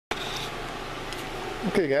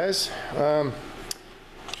Okay guys,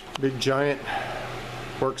 big giant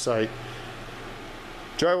work site.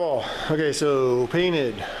 Drywall. Okay, so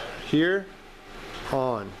painted here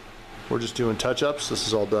on. We're just doing touch-ups. This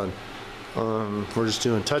is all done. We're just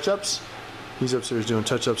doing touch-ups. He's upstairs doing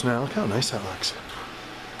touch-ups now. Look how nice that looks.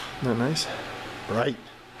 Isn't that nice? Bright.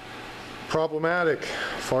 Problematic.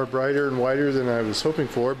 Far brighter and whiter than I was hoping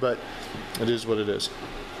for, but it is what it is.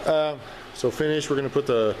 So finished. We're gonna put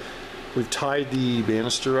we've tied the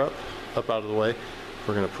banister up out of the way.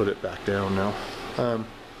 We're gonna put it back down now.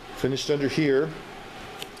 Finished under here.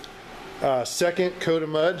 Second coat of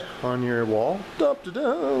mud on your wall. Look at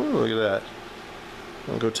that.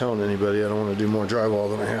 Don't go telling anybody I don't want to do more drywall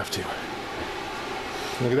than I have to.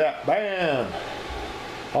 Look at that. Bam!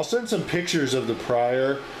 I'll send some pictures of the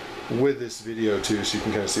prior with this video too, so you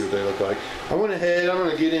can kind of see what they look like. I went ahead, I'm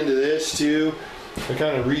going to get into this too. I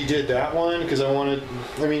kind of redid that one because I wanted,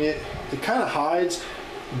 I mean, it kind of hides,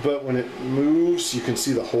 but when it moves, you can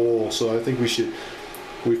see the hole. So I think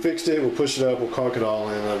we fixed it, we'll push it up, we'll caulk it all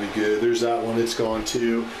in, that'll be good. There's that one, it's gone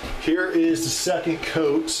too. Here is the second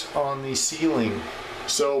coat on the ceiling.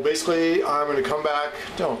 So basically, I'm gonna come back,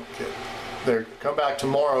 come back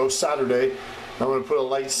tomorrow, Saturday. I'm gonna put a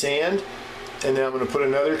light sand, and then I'm gonna put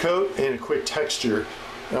another coat and a quick texture.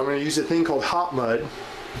 And I'm gonna use a thing called hot mud,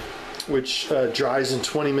 which dries in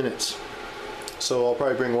 20 minutes. So I'll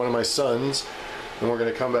probably bring one of my sons, and we're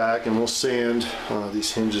gonna come back and we'll sand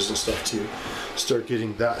these hinges and stuff too. Start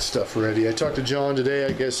getting that stuff ready. I talked to John today.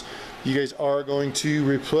 I guess you guys are going to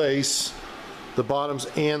replace the bottoms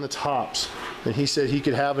and the tops, and he said he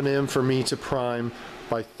could have an M for me to prime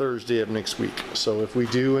by Thursday of next week. So if we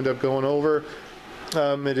do end up going over,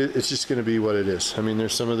 it's just going to be what it is. I mean,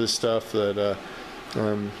 there's some of this stuff that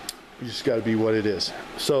you just got to be what it is.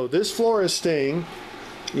 So this floor is staying,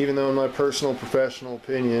 even though in my personal professional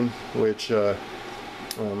opinion, which I'm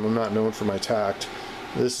not known for my tact,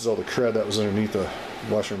 this is all the crud that was underneath the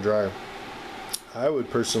washer and dryer. I would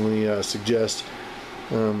personally suggest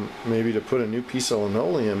maybe to put a new piece of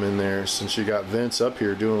linoleum in there, since you got Vince up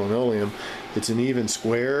here doing linoleum. It's an even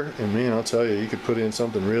square, and man, I'll tell you, you could put in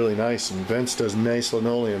something really nice. And Vince does nice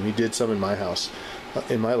linoleum. He did some in my house,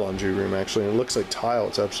 in my laundry room actually, and it looks like tile.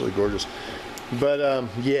 It's absolutely gorgeous. But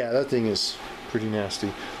yeah, that thing is pretty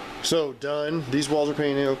nasty. So done. These walls are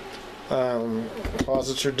painted.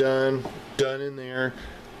 Closets are done in there.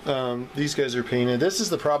 These guys are painted. This is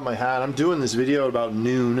the problem I had. I'm doing this video at about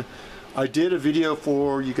noon. I did a video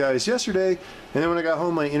for you guys yesterday, and then when I got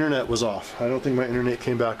home my internet was off. I don't think my internet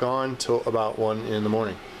came back on till about 1 in the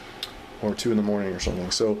morning or 2 in the morning or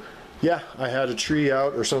something. So yeah, I had a tree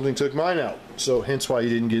out or something took mine out, so hence why you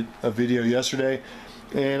didn't get a video yesterday.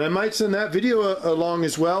 And I might send that video along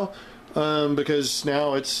as well, because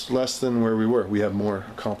now it's less than where we were. We have more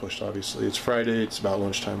accomplished, obviously. It's Friday, it's about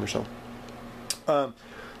lunchtime or so.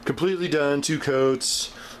 Completely done, 2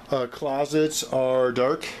 coats. Closets are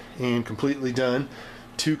dark and completely done,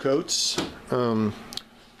 2 coats.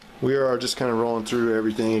 We are just kind of rolling through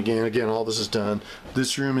everything again, all this is done.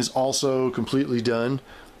 This room is also completely done.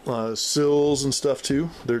 Sills and stuff too,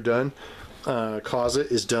 they're done.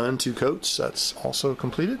 Closet is done, 2 coats, that's also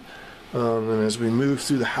completed. And as we move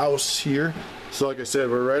through the house here, so like I said,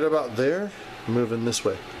 we're right about there, moving this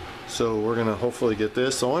way. So we're gonna hopefully get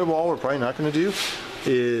this. The only wall we're probably not gonna do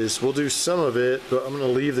is, we'll do some of it, but I'm gonna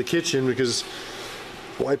leave the kitchen because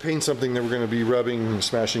why paint something that we're gonna be rubbing and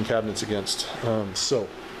smashing cabinets against? So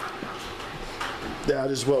that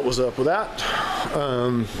is what was up with that.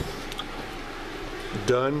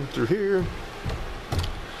 Done through here.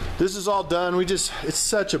 This is all done. It's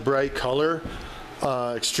such a bright color,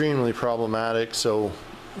 extremely problematic, so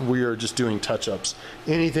we are just doing touch-ups.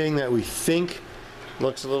 Anything that we think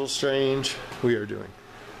looks a little strange, we are doing.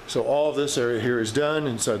 So all of this area here is done.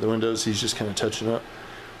 Inside the windows, he's just kind of touching up.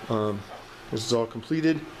 This is all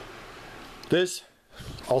completed. This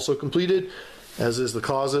also completed, as is the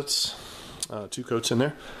closets. 2 coats in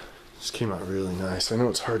there. This came out really nice. I know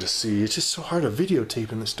it's hard to see. It's just so hard to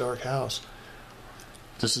videotape in this dark house.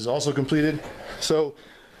 This is also completed. So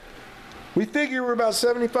we figure we're about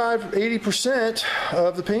 75–80%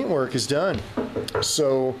 of the paint work is done.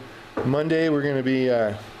 So Monday we're going to be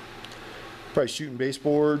probably shooting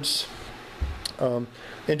baseboards and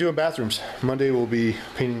doing bathrooms. Monday we'll be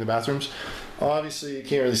painting the bathrooms. Obviously you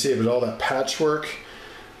can't really see it, but all that patchwork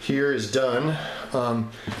here is done.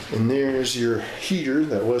 And there's your heater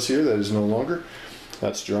that was here that is no longer.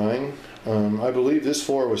 That's drying. I believe this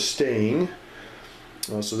floor was staying,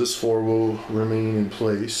 so this floor will remain in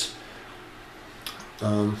place.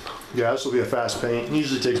 Yeah, this will be a fast paint. It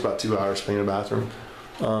usually takes about 2 hours to paint a bathroom.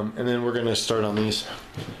 And then we're going to start on these.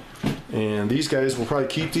 And these guys will probably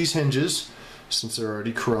keep these hinges since they're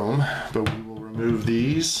already chrome, but we will remove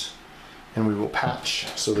these and we will patch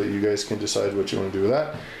so that you guys can decide what you want to do with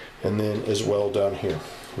that. And then as well down here,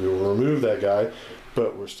 we will remove that guy,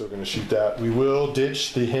 but we're still going to sheet that. We will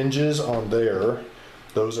ditch the hinges on there.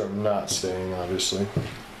 Those are not staying, obviously,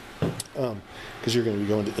 because you're going to be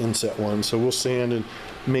going to inset one. So we'll sand and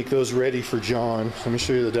make those ready for John. Let me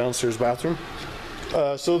show you the downstairs bathroom.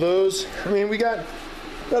 So those, I mean, we got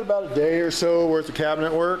about a day or so worth of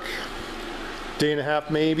cabinet work. Day and a half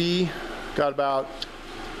maybe. Got about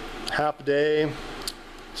half a day.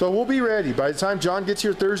 So we'll be ready. By the time John gets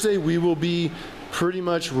here Thursday, we will be pretty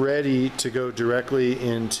much ready to go directly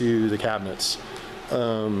into the cabinets.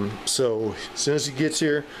 So as soon as he gets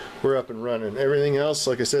here, we're up and running. Everything else,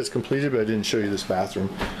 like I said, is completed, but I didn't show you this bathroom.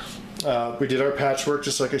 We did our patchwork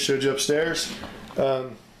just like I showed you upstairs.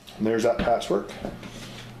 There's that patchwork.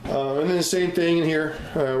 And then the same thing in here.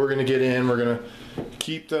 We're going to get in. We're going to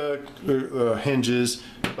keep the hinges,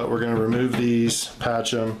 but we're going to remove these,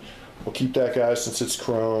 patch them. We'll keep that guy since it's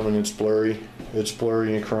chrome and it's blurry. It's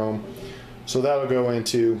blurry and chrome. So that'll go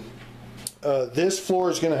into this floor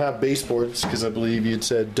is going to have baseboards because I believe you'd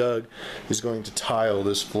said Doug is going to tile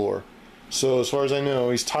this floor. So as far as I know,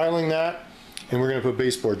 he's tiling that, and we're going to put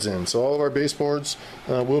baseboards in. So all of our baseboards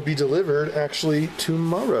will be delivered actually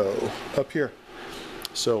tomorrow up here.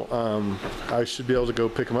 So I should be able to go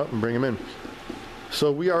pick them up and bring them in.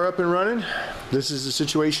 So we are up and running. This is the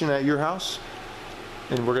situation at your house,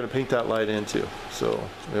 and we're going to paint that light in too. So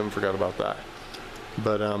we haven't forgot about that.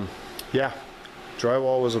 But yeah,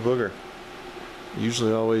 drywall was a booger.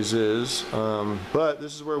 Usually always is. But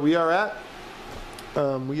this is where we are at.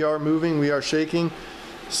 We are moving, we are shaking.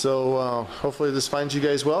 So hopefully this finds you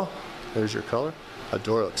guys well. There's your color. That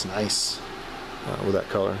door looks nice with that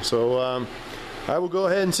color. So I will go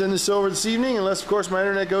ahead and send this over this evening, unless of course my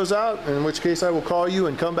internet goes out, in which case I will call you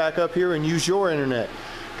and come back up here and use your internet,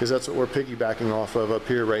 because that's what we're piggybacking off of up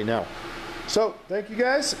here right now. So thank you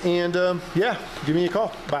guys, and yeah, give me a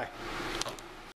call. Bye.